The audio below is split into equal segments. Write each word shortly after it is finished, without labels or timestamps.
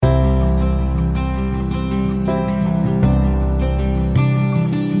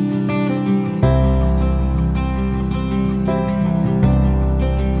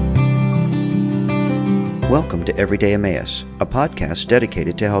Welcome to Everyday Emmaus, a podcast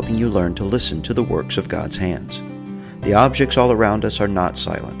dedicated to helping you learn to listen to the works of God's hands. The objects all around us are not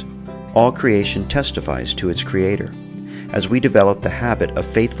silent. All creation testifies to its Creator. As we develop the habit of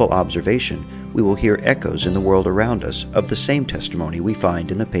faithful observation, we will hear echoes in the world around us of the same testimony we find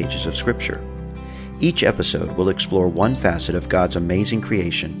in the pages of Scripture. Each episode will explore one facet of God's amazing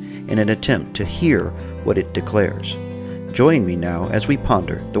creation in an attempt to hear what it declares. Join me now as we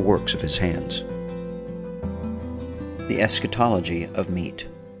ponder the works of His hands. The eschatology of meat.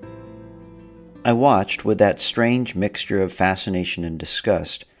 I watched with that strange mixture of fascination and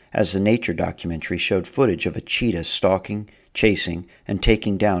disgust as the nature documentary showed footage of a cheetah stalking, chasing, and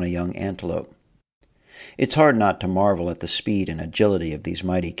taking down a young antelope. It's hard not to marvel at the speed and agility of these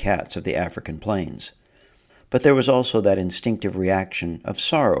mighty cats of the African plains. But there was also that instinctive reaction of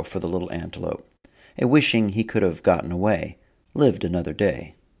sorrow for the little antelope, a wishing he could have gotten away, lived another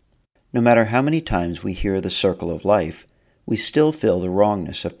day. No matter how many times we hear the circle of life, we still feel the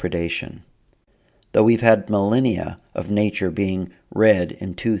wrongness of predation. Though we've had millennia of nature being red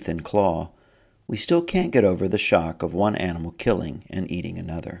in tooth and claw, we still can't get over the shock of one animal killing and eating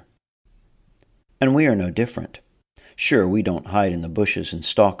another. And we are no different. Sure, we don't hide in the bushes and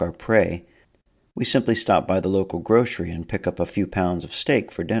stalk our prey. We simply stop by the local grocery and pick up a few pounds of steak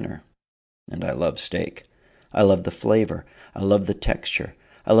for dinner. And I love steak. I love the flavor. I love the texture.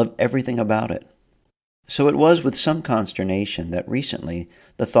 I love everything about it. So it was with some consternation that recently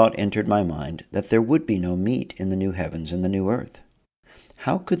the thought entered my mind that there would be no meat in the new heavens and the new earth.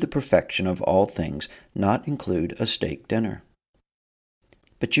 How could the perfection of all things not include a steak dinner?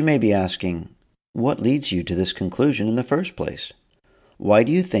 But you may be asking, what leads you to this conclusion in the first place? Why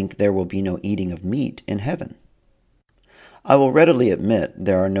do you think there will be no eating of meat in heaven? I will readily admit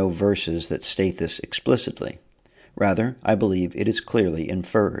there are no verses that state this explicitly. Rather, I believe it is clearly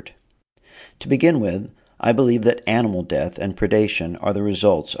inferred. To begin with, I believe that animal death and predation are the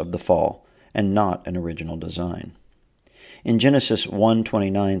results of the fall, and not an original design. In Genesis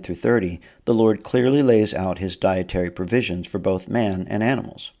 1:29-30, the Lord clearly lays out His dietary provisions for both man and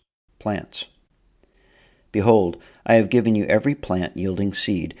animals, plants. Behold, I have given you every plant yielding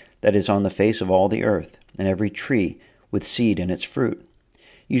seed that is on the face of all the earth, and every tree with seed in its fruit.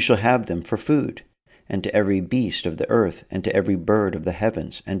 You shall have them for food. And to every beast of the earth, and to every bird of the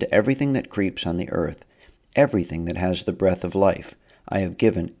heavens, and to everything that creeps on the earth, everything that has the breath of life, I have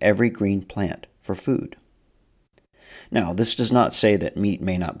given every green plant for food. Now, this does not say that meat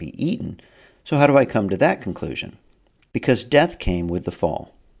may not be eaten, so how do I come to that conclusion? Because death came with the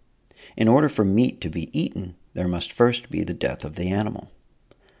fall. In order for meat to be eaten, there must first be the death of the animal.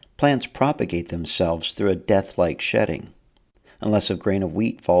 Plants propagate themselves through a death-like shedding. Unless a grain of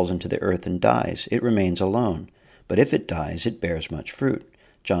wheat falls into the earth and dies, it remains alone. But if it dies, it bears much fruit.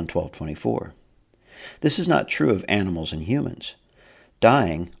 John 12:24. This is not true of animals and humans.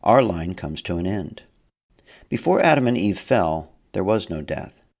 Dying, our line comes to an end. Before Adam and Eve fell, there was no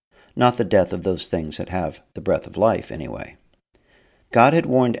death. Not the death of those things that have the breath of life, anyway. God had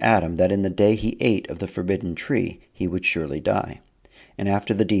warned Adam that in the day he ate of the forbidden tree, he would surely die. And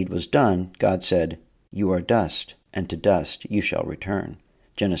after the deed was done, God said, "You are dust, and to dust you shall return."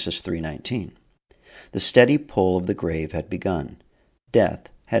 Genesis 3:19. The steady pull of the grave had begun. Death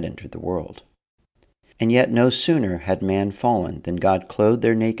had entered the world. And yet no sooner had man fallen than God clothed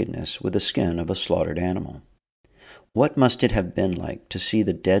their nakedness with the skin of a slaughtered animal. What must it have been like to see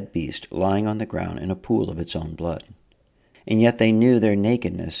the dead beast lying on the ground in a pool of its own blood? And yet they knew their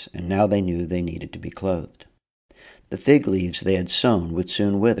nakedness, and now they knew they needed to be clothed. The fig leaves they had sown would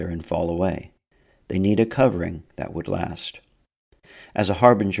soon wither and fall away. They need a covering that would last. As a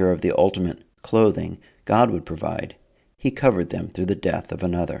harbinger of the ultimate clothing God would provide, He covered them through the death of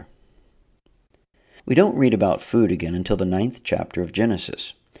another. We don't read about food again until the 9th chapter of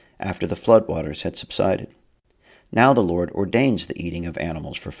Genesis, after the floodwaters had subsided. Now the Lord ordains the eating of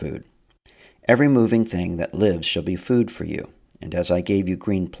animals for food. Every moving thing that lives shall be food for you, and as I gave you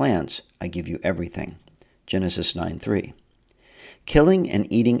green plants, I give you everything. Genesis 9:3. Killing and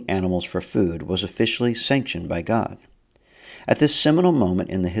eating animals for food was officially sanctioned by God. At this seminal moment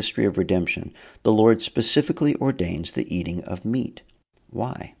in the history of redemption, the Lord specifically ordains the eating of meat.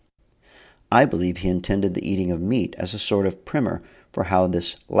 Why? I believe He intended the eating of meat as a sort of primer for how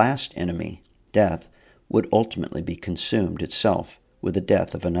this last enemy, death, would ultimately be consumed itself with the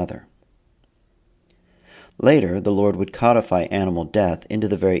death of another. Later, the Lord would codify animal death into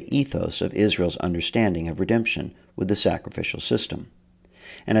the very ethos of Israel's understanding of redemption with the sacrificial system.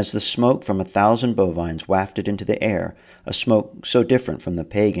 And as the smoke from 1,000 bovines wafted into the air, a smoke so different from the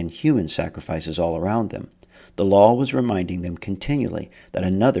pagan human sacrifices all around them, the law was reminding them continually that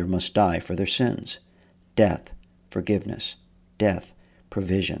another must die for their sins. death, forgiveness, death,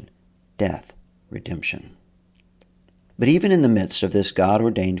 provision, death, redemption. But even in the midst of this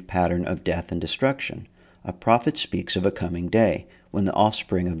God-ordained pattern of death and destruction, a prophet speaks of a coming day when the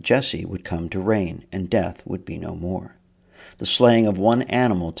offspring of Jesse would come to reign and death would be no more. The slaying of one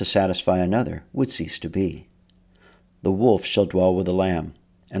animal to satisfy another would cease to be. The wolf shall dwell with the lamb,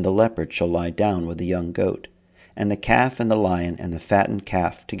 and the leopard shall lie down with the young goat, and the calf and the lion and the fattened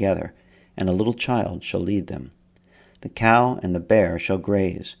calf together, and a little child shall lead them. The cow and the bear shall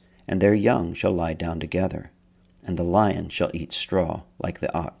graze, and their young shall lie down together, and the lion shall eat straw like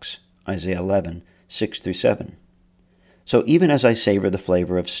the ox. Isaiah 11, 6-7. So even as I savor the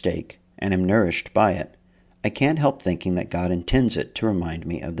flavor of steak and am nourished by it, I can't help thinking that God intends it to remind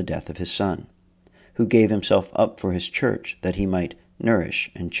me of the death of his Son, who gave himself up for his church that he might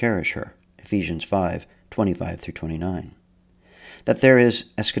nourish and cherish her. Ephesians 5, 25-29. That there is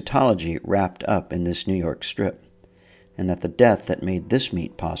eschatology wrapped up in this New York strip, and that the death that made this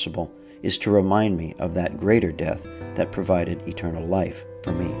meat possible is to remind me of that greater death that provided eternal life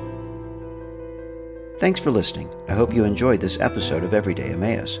for me. Thanks for listening. I hope you enjoyed this episode of Everyday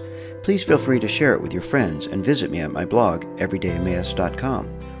Emmaus. Please feel free to share it with your friends and visit me at my blog, everydayemmaus.com,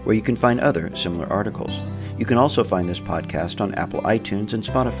 where you can find other similar articles. You can also find this podcast on Apple iTunes and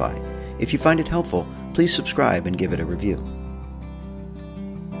Spotify. If you find it helpful, please subscribe and give it a review.